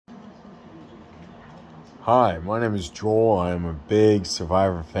Hi, my name is Joel. I am a big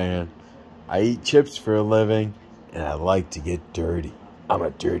Survivor fan. I eat chips for a living, and I like to get dirty. I'm a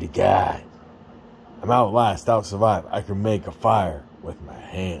dirty guy. I'm outlast, out-survive. I can make a fire with my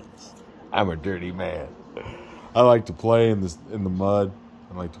hands. I'm a dirty man. I like to play in the mud.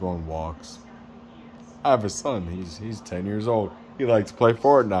 I like to go on walks. I have a son. He's 10 years old. He likes to play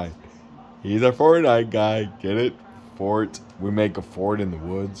Fortnite. He's a Fortnite guy. Get it? Fort. We make a fort in the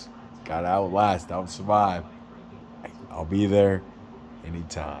woods. Gotta outlast, out-survive. I'll be there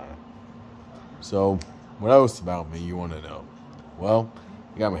anytime. So, what else about me you want to know? Well,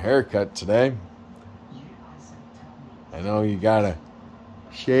 I got my hair cut today. I know you gotta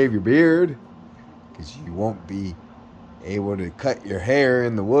shave your beard because you won't be able to cut your hair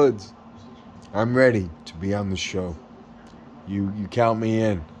in the woods. I'm ready to be on the show. You count me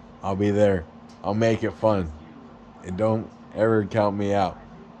in. I'll be there. I'll make it fun. And don't ever count me out.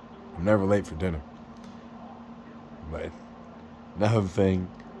 I'm never late for dinner. But another thing,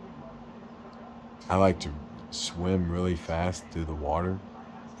 I like to swim really fast through the water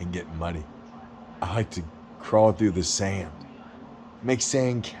and get muddy. I like to crawl through the sand, make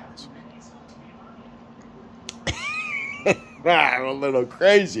sand castles. I'm a little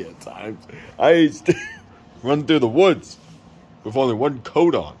crazy at times. I used to run through the woods with only one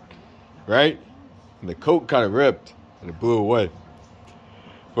coat on, right? And the coat kind of ripped and it blew away.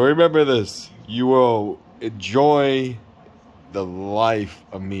 But remember this, you will enjoy the life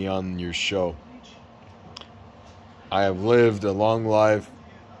of me on your show. I have lived a long life.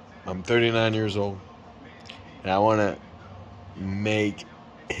 I'm 39 years old. And I want to make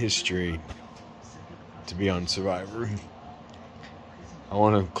history to be on Survivor. I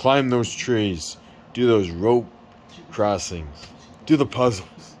want to climb those trees, do those rope crossings, do the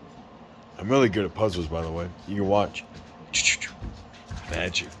puzzles. I'm really good at puzzles, by the way. You can watch.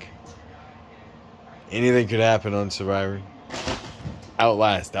 Magic. Anything could happen on Survivor.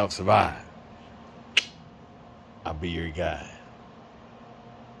 Outlast, out-survive. I'll be your guy.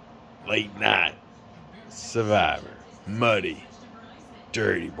 Late night. Survivor. Muddy.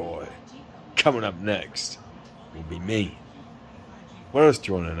 Dirty boy. Coming up next will be me. What else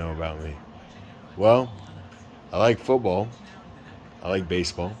do you want to know about me? Well, I like football. I like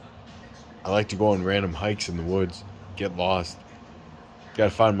baseball. I like to go on random hikes in the woods. Get lost. Gotta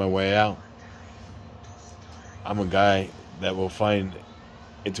find my way out. I'm a guy that will find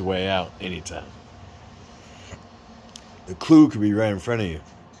its way out anytime. The clue could be right in front of you.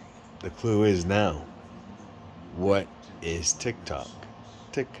 The clue is now. What is TikTok?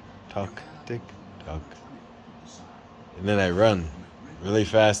 Tick-tock, tick-tock. And then I run really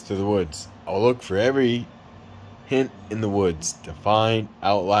fast through the woods. I'll look for every hint in the woods to find,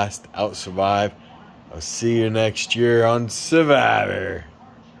 outlast, out-survive. I'll see you next year on Survivor.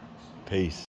 Peace.